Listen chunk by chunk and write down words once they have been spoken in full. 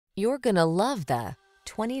You're gonna love the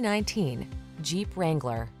 2019 Jeep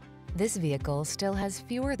Wrangler. This vehicle still has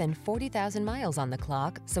fewer than 40,000 miles on the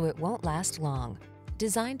clock, so it won't last long.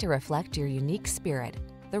 Designed to reflect your unique spirit,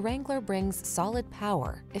 the Wrangler brings solid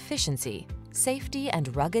power, efficiency, safety,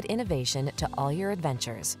 and rugged innovation to all your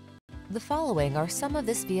adventures. The following are some of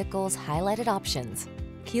this vehicle's highlighted options: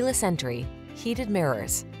 keyless entry, heated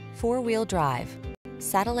mirrors, four-wheel drive,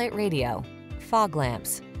 satellite radio, fog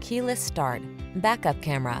lamps, keyless start, backup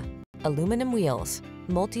camera, aluminum wheels,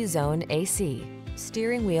 multi-zone AC,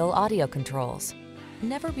 steering wheel audio controls.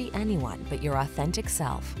 Never be anyone but your authentic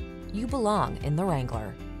self. You belong in the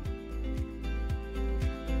Wrangler.